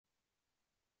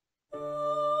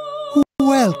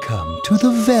Welcome to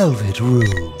the Velvet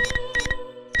Room.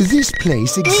 This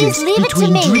place exists Please leave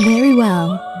between it to me. Very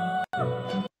well.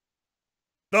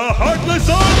 The Heartless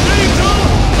Archangel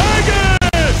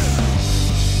Haggis!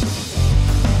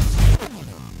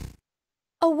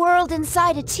 A world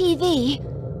inside a TV.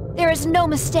 There is no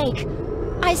mistake.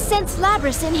 I sense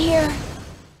Labrys in here.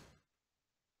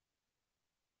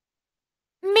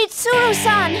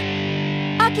 Mitsuru-san!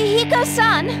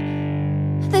 Akihiko-san!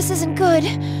 This isn't good.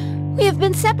 We have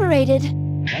been separated. Ladies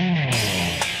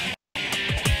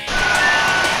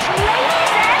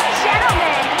and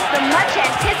gentlemen, the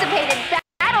much-anticipated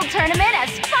battle tournament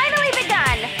has finally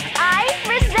begun. I,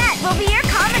 Rosette, will be your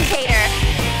commentator.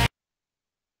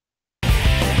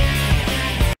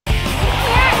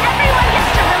 Here, everyone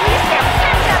gets to release their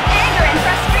pent-up anger and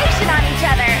frustration on each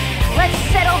other. Let's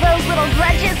settle those little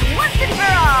grudges once and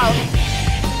for all.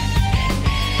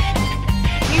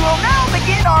 We will now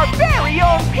begin our very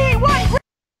own P1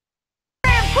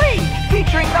 Grand Prix,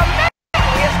 featuring the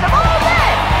manliest of all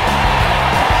men!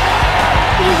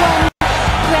 P1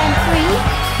 Grand Prix?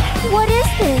 What is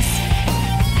this?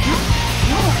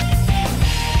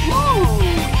 Ooh,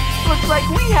 looks like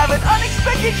we have an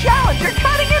unexpected challenger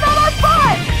cutting in on our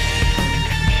fun!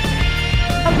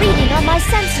 A reading on my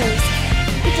sensors.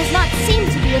 It does not seem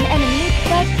to be an enemy,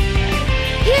 but...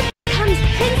 Here comes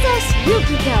Princess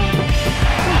Yukiko.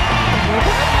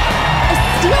 A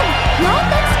steel rod?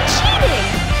 That's cheating!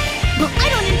 Well, I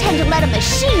don't intend to let a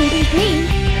machine beat me.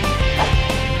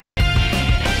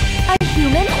 A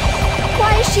human?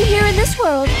 Why is she here in this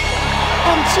world?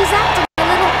 And she's acting a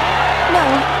little... no,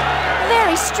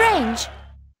 very strange.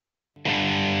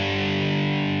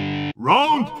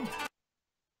 Round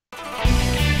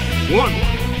 1.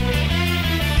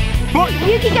 Fight!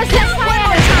 Yukiko Senpai and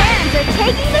her fans are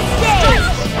taking the stage!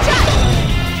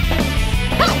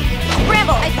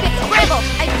 Scramble! I failed!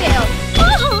 Ignite!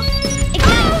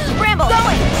 Scramble!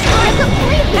 Going! I'm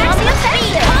completely on the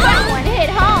offensive! That one hit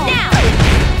home! Now!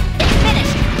 It's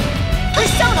finished!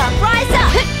 Persona, rise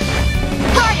up!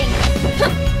 Parting!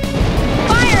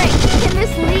 Firing! Can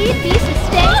this lead be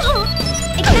sustained?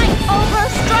 Ignite! Over!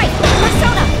 Strike!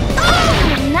 Persona!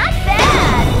 Not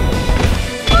bad!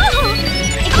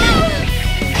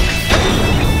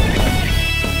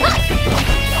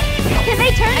 Can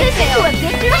they turn this into a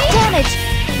victory? Damage!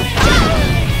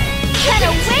 An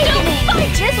awakening!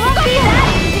 This won't be that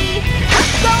easy!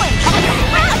 Going!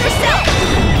 Yourself!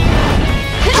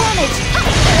 Damage!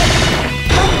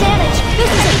 One damage!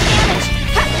 This is a damage!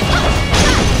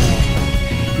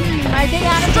 Are they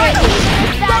out of their ease?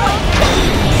 Going!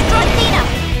 Strathena!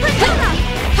 Persona!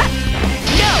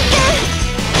 No!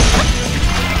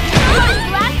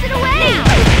 Blast it away! Now!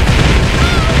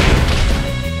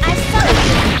 I saw it!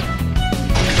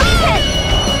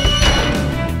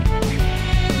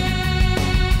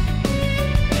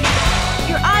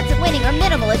 Your odds of winning are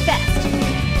minimal at best.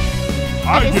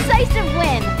 A decisive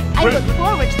win! I look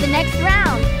forward to the next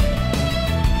round.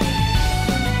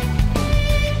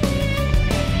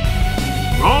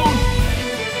 Round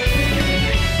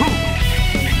 2.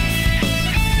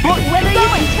 Fight! Whether you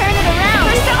can turn it around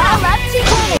is all up to you.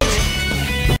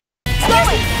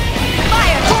 Going!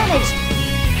 Fire! Damage!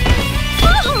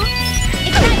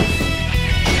 Ignite!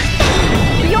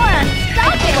 You're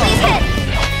unstoppable! Please hit!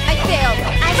 I failed.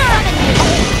 I summoned you.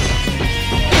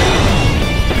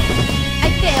 I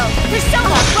failed.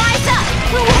 Persona, rise up!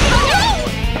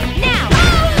 Now!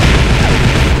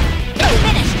 It's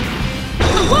finished!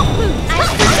 As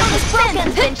Persona's broken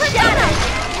and shattered!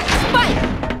 Spike!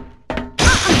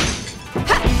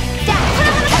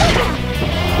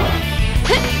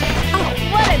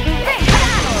 What a great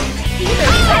battle! Either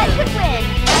side could win,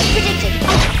 as predicted.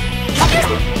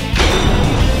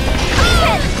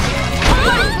 Hit!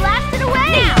 Blast it away!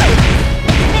 Now!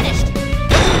 Finished!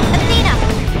 Athena!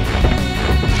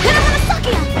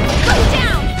 Go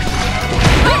down!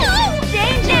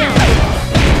 Stay down!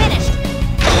 Finished!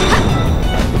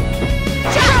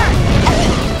 Charge!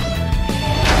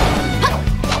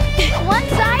 One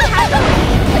side has a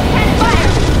lead, but can fire!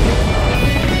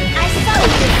 I saw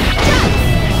you!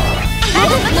 That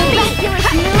is a miraculous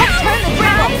move! Turn the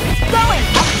tide! Going!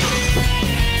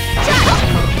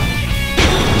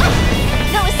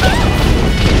 No escape!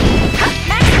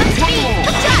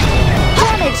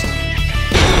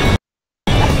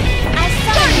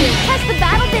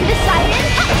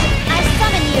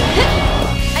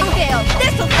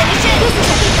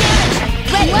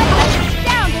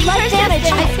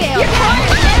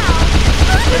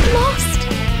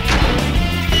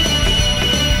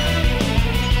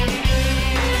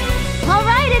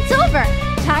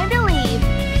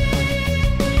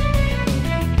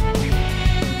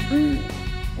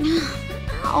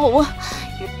 Ow!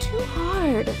 You're too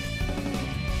hard.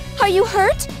 Are you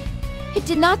hurt? It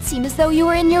did not seem as though you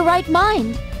were in your right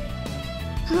mind.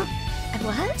 Huh? I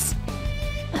was?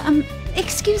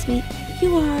 Excuse me,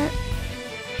 you are...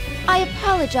 I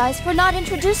apologize for not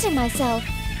introducing myself.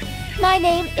 My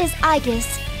name is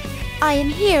Aegis. I am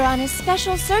here on a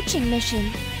special searching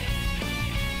mission.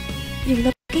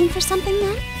 You're looking for something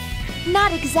then?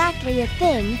 Not exactly a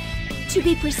thing. To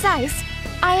be precise,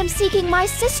 I am seeking my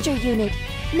sister unit,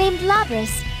 named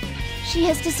Labris. She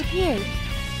has disappeared.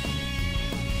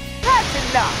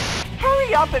 That's enough!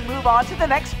 Hurry up and move on to the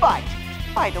next fight.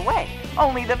 By the way,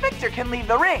 only the victor can leave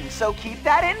the ring, so keep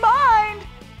that in mind!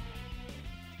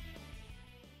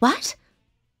 What?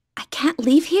 I can't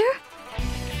leave here?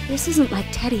 This isn't like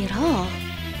Teddy at all.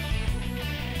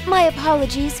 My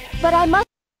apologies, but I must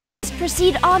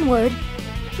proceed onward.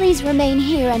 Please remain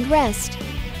here and rest.